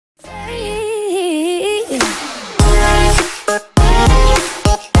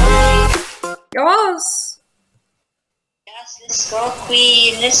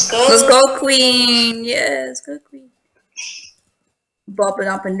let's go. Let's go, Queen. Yeah, let's go, Queen. Bopping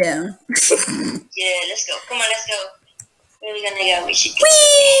up and down. Yeah, let's go. Come on, let's go. Where are we gonna go? We should go.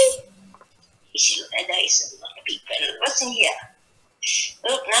 We should look at those people. What's in here?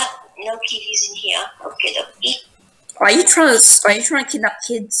 Oh, no kitties in here. Okay, okay. Are you trying to kidnap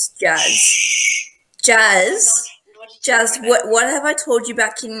kids, Jazz? Jazz, what have I told you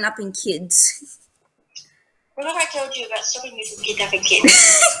about kidnapping kids? What have I told you about stopping you from kidnapping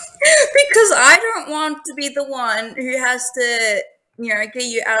kids? Because I don't want to be the one who has to, get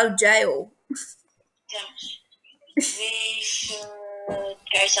you out of jail. We should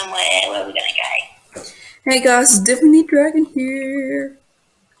go somewhere. Where are we gonna go? Hey guys, it's definitely Dragon here.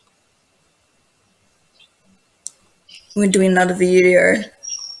 We're doing another video.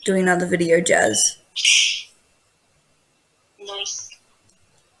 Jazz. Nice.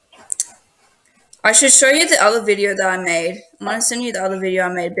 I should show you the other video that I made. I'm gonna send you the other video I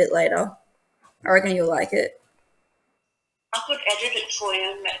made a bit later. I reckon you'll like it. I could edit it for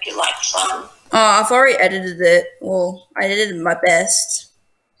you and make it like fun. Oh, I've already edited it. Well, I edited my best.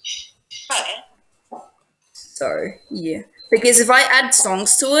 Okay. So yeah, because if I add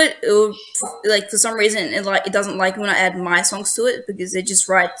songs to it, it will for some reason it doesn't like when I add my songs to it because it just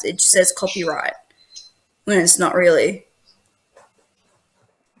says copyright when it's not really.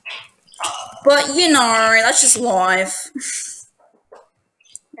 But that's just life.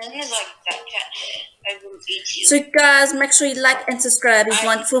 And there's like that cat there. I will eat you. So guys, make sure you like and subscribe if you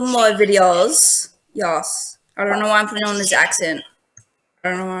want for more videos. Yes. I don't know why I'm putting on this accent.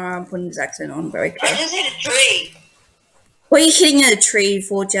 Very clear. I just hit a tree. What are you hitting at a tree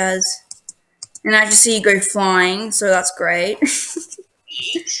for, Jazz? And I just see you go flying, so that's great.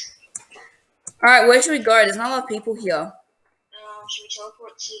 Alright, where should we go? There's not a lot of people here. Should we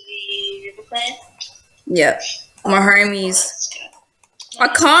teleport to the river clan? Yep. My homies. I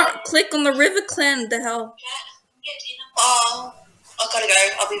can't click on the river clan. What the hell? Oh, I gotta go.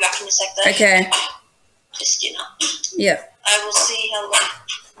 I'll be back in a sec though. Okay. Just dinner. Yeah. I will see how long.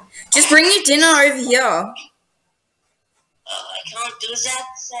 Just bring your dinner over here. I can't do that.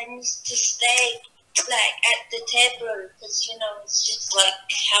 I need to stay at the table because it's just like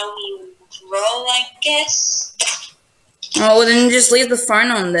how we roll, I guess. Oh, well then just leave the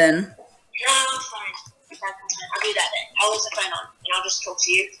phone on then. No, fine. I'll do that then. I'll leave the phone on and I'll just talk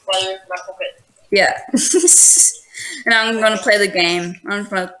to you while you're in my pocket. Yeah. And I'm gonna play the game.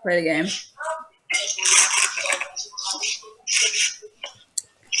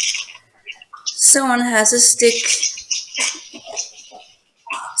 Someone has a stick.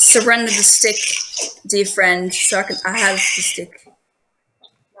 Surrender the stick, dear friend, so I have the stick.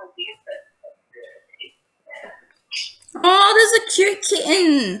 Oh, there's a cute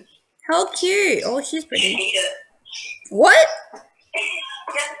kitten. How cute. Oh, she's pretty. What?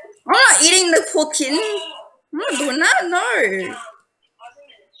 I'm not eating the poor kitten. I'm not doing that, no.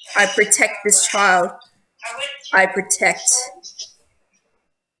 I protect this child. I protect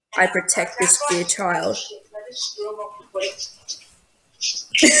this dear child.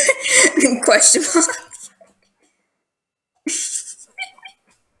 Question mark.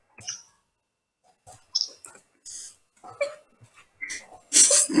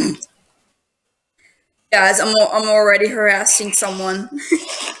 Guys, I'm already harassing someone.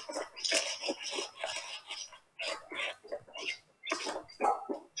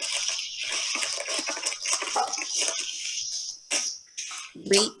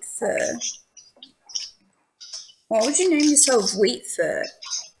 Wheat fur. What would you name yourself? Wheat fur.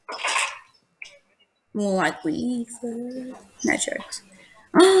 More like wheat fur. No jokes.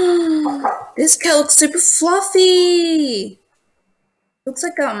 Oh, this cat looks super fluffy. Looks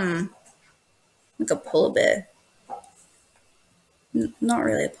like a polar bear. Not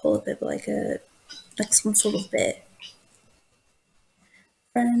really a polar bear, but like some sort of bear.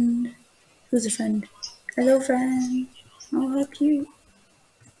 Friend. Who's a friend? Hello, friend. Oh, how cute.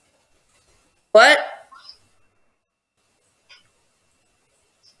 What?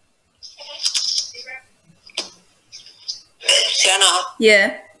 Sienna.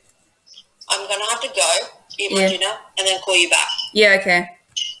 Yeah. I'm gonna have to go, eat my dinner, and then call you back. Yeah, okay.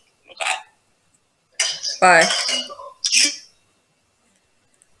 Okay. Bye.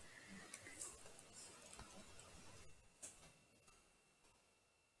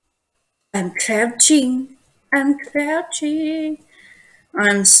 I'm crouching.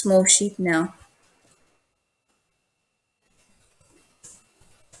 I'm small sheep now.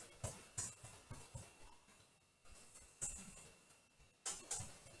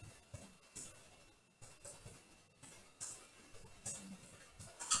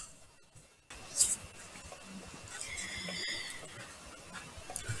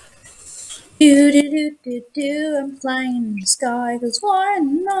 Do do do do do. I'm flying in the sky, 'cause why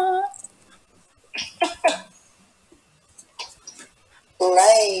not?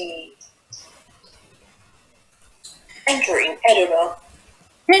 Play. Entering editor.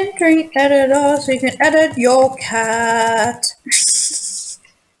 Entering editor, so you can edit your cat.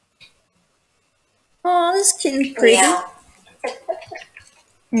 Oh, this kitten's pretty. Meow.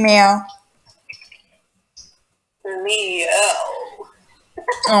 Meow. Meow.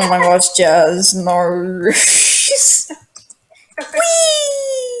 Oh my gosh, Jazz, no. Whee!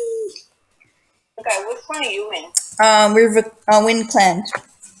 Okay, which one are you in? We're Wind Clan.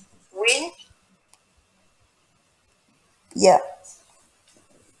 Win? Yeah.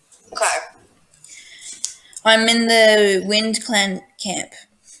 Okay. I'm in the Wind Clan camp.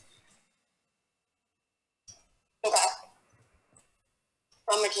 Okay.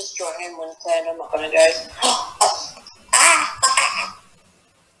 I'm gonna just join in one turn. I'm not gonna go.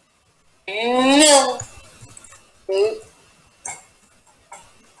 No.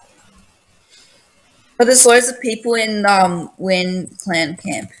 But there's loads of people in Wind Clan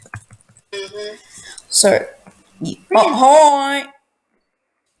camp. Mhm. So, hi.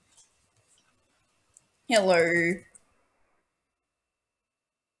 Hello.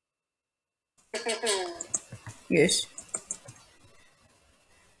 Yes.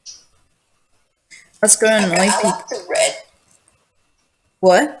 Let's go annoy I people. like the red.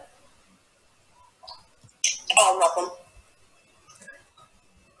 What? Oh, nothing.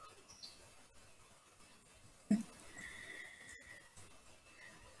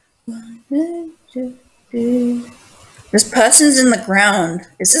 This person's in the ground.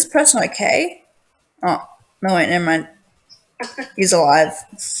 Is this person okay? Oh, no, wait, never mind. He's alive.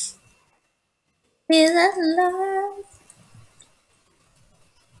 He's alive.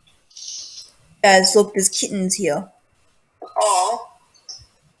 Guys, look, there's kittens here. Oh.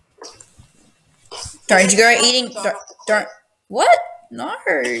 Don't you go eating. Don't. What? No.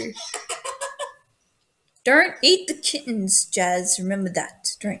 Don't eat the kittens, Jazz. Remember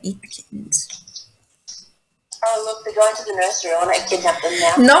that. Don't eat the kittens. Oh, look, they're going to the nursery. I want to kidnap them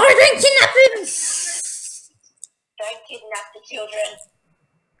now. No, don't kidnap them! Don't kidnap the children.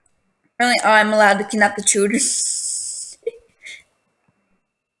 Only I'm allowed to kidnap the children.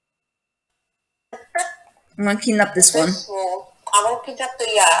 I'm gonna kidnap this one. Small. I want to kidnap the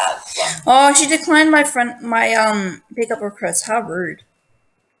one. Oh, she declined my pickup request. How rude.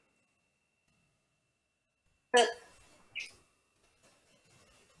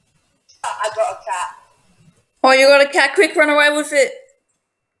 I got a cat. Oh, you got a cat? Quick, run away with it.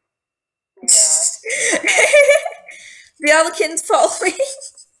 Yeah. The other kitten's following.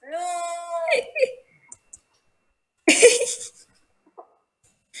 No.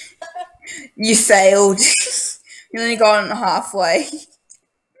 You failed. You only got it halfway.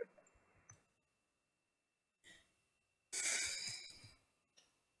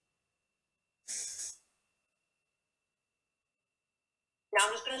 Now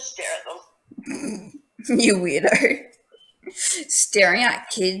I'm just going to stare at them. You weirdo. Staring at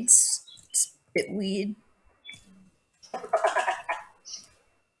kids. It's a bit weird.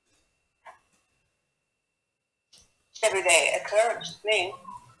 Everyday occurrence to me.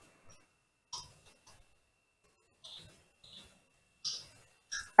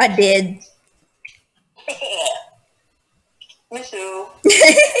 I did. Me too.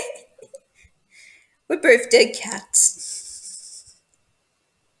 We're both dead cats.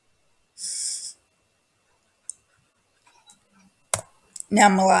 Now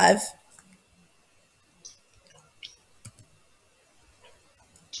I'm alive.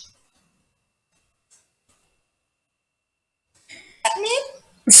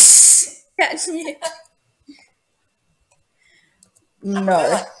 Catnip? No. I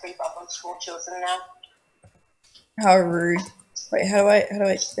like creep up on school children now. How rude. Wait, how do I, there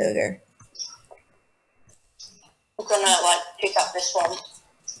we go. I'm gonna like pick up this one.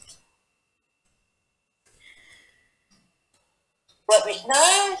 Let me,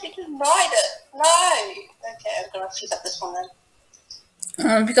 no, she didn't ride it. No. Okay, I'm gonna pick up this one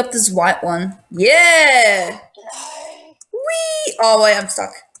then. Pick up this white one. Yeah! No. Whee! Oh wait, I'm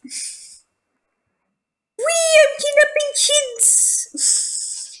stuck. Whee! I'm kidnapping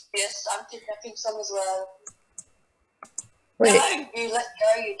kids! Yes, I'm kidnapping some as well. Wait. No, you let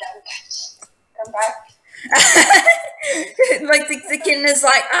go, you dumb bitch. Come back. Like the kitten is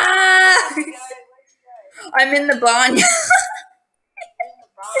like, ah! Where'd you go? I'm in the barn. In the barn.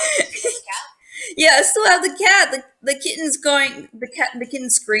 You got a cat? Yeah, I still have the cat. The kitten's going. The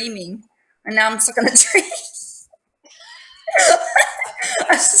kitten's screaming, and now I'm stuck in a tree.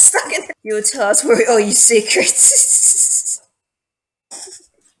 I'm stuck in. You'll tell us where all your secrets.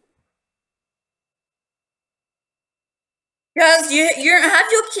 Guys, you don't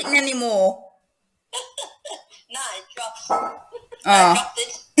have your kitten anymore. No, it dropped. Oh. Dropped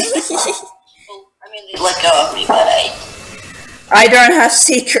it. Well, I mean, they let go of me, but I don't have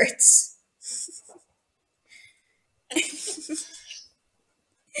secrets.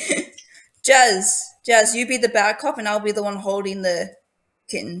 Jazz, you be the bad cop and I'll be the one holding the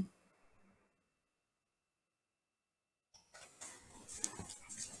kitten.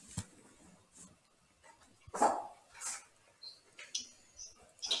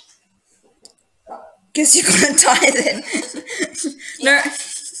 Guess you're gonna die then. No.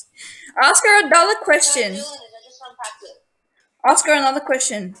 Ask her another question. Ask her another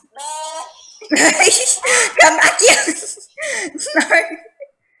question. Come back here. No.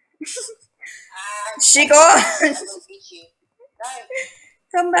 She gone. I will eat you. No.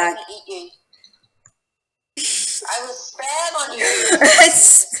 Come back. I'm gonna eat you. I will spam on you.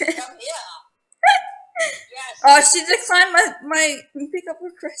 Come here. Yes. Oh, she declined my pickup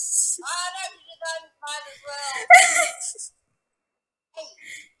requests. Oh, no, she declined mine as well. Hey,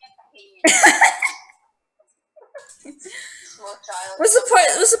 get back here. Small child.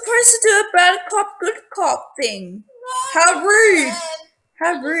 We're supposed to do a bad cop, good cop thing. No, How rude.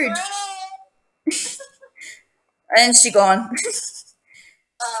 How just rude. ran. And she gone.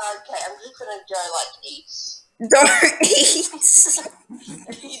 Okay, I'm just gonna go like eat. Don't eat. It's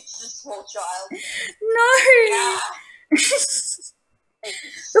a small child. No. Yeah.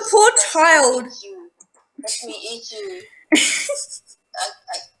 The poor child. Let me eat you.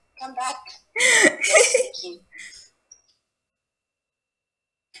 Come back. Yes, thank you.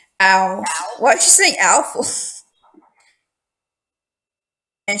 Ow. Ow? Why is she saying ow for?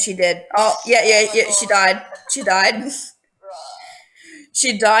 And she did. Oh, yeah, she died. She died.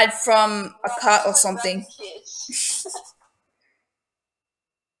 She died from a cut or something.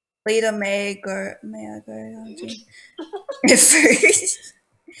 Later, may I go on to food?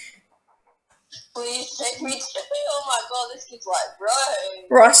 Please take me to. Oh my god, this kid's like, bro.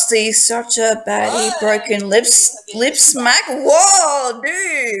 Rusty, such a baddie, broken lip smack. Whoa,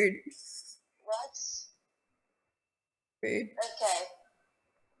 dude. What? Dude. Okay.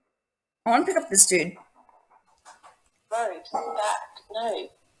 I want to pick up this dude. Bro, come back. No.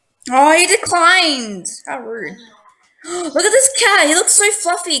 Oh, he declined. How rude. Look at this cat. He looks so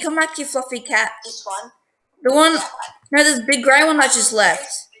fluffy. Come back, you fluffy cat. This one? The one. That one. No, this big grey one that just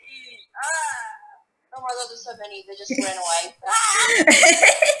left. Oh my god, there's so many. They just ran away.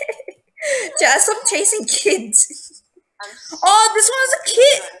 Jazz, stop chasing kids. Oh, this one has a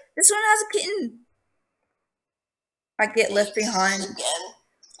kit. This one has a kitten. I get left behind. Again.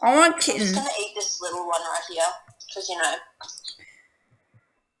 I want a I'm kitten. just gonna eat this little one right here. Because, you know.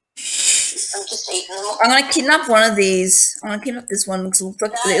 I'm just eating them. I'm gonna kidnap one of these. I'm gonna kidnap this one because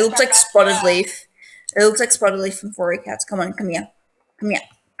it looks like Spotted Leaf. It looks like Spotted Leaf from 4 Cats. Come on, come here. Come here.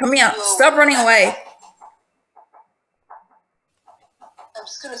 Come here. Stop running away. I'm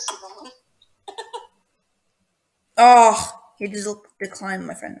just gonna sit on them. Oh, he just declined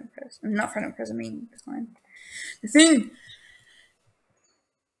my friend request. Not friend request, I mean decline. The thing.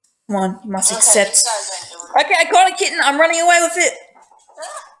 Come on, you must accept. Okay, I got a kitten. I'm running away with it.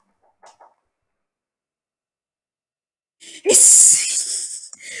 Yes.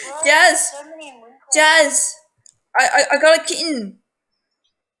 Jazz. Jazz. I got a kitten.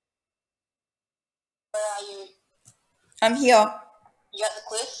 Where are you? I'm here. You got the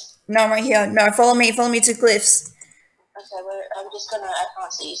cliff? No, I'm right here. No, follow me to cliffs. Okay, well, I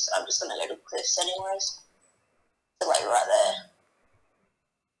can't see you, so I'm just gonna go to the cliffs anyways. They're like right there.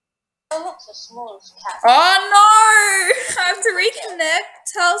 Oh, look, so small cat. Oh no! I have to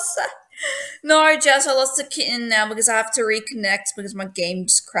reconnect. How sad. No, Jess, I lost the kitten now because I have to reconnect because my game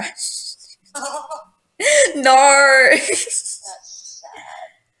just crashed. No! That's sad.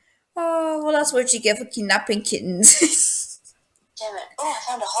 Oh, well, that's what you get for kidnapping kittens. Damn it. Oh, I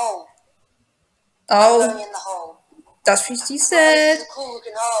found a hole. Oh. I'm going in the hole. That's what she Oh, said. this is a cool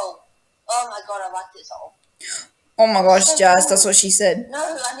looking hole. Oh my god, I like this hole. Oh my gosh, So Jazz, cool. that's what she said. No,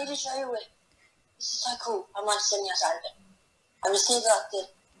 I need to show you it. This is so cool. I'm like sitting outside of it. I'm just here like the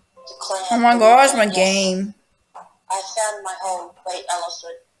clan. Oh my gosh, my Yes. game. I found my hole. Wait, I lost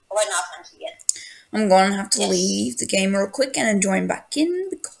it. Oh wait, no, I found it again. I'm gonna have to Yes. leave the game real quick and join back in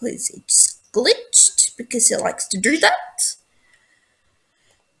because it just glitched because it likes to do that.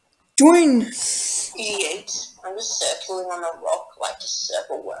 Join. E8. I'm just circling on a rock like a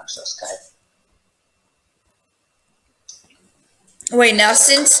circle works. Let's go. Wait, now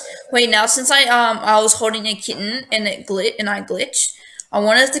since I was holding a kitten and I glitched, I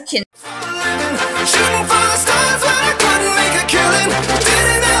wanted the kitten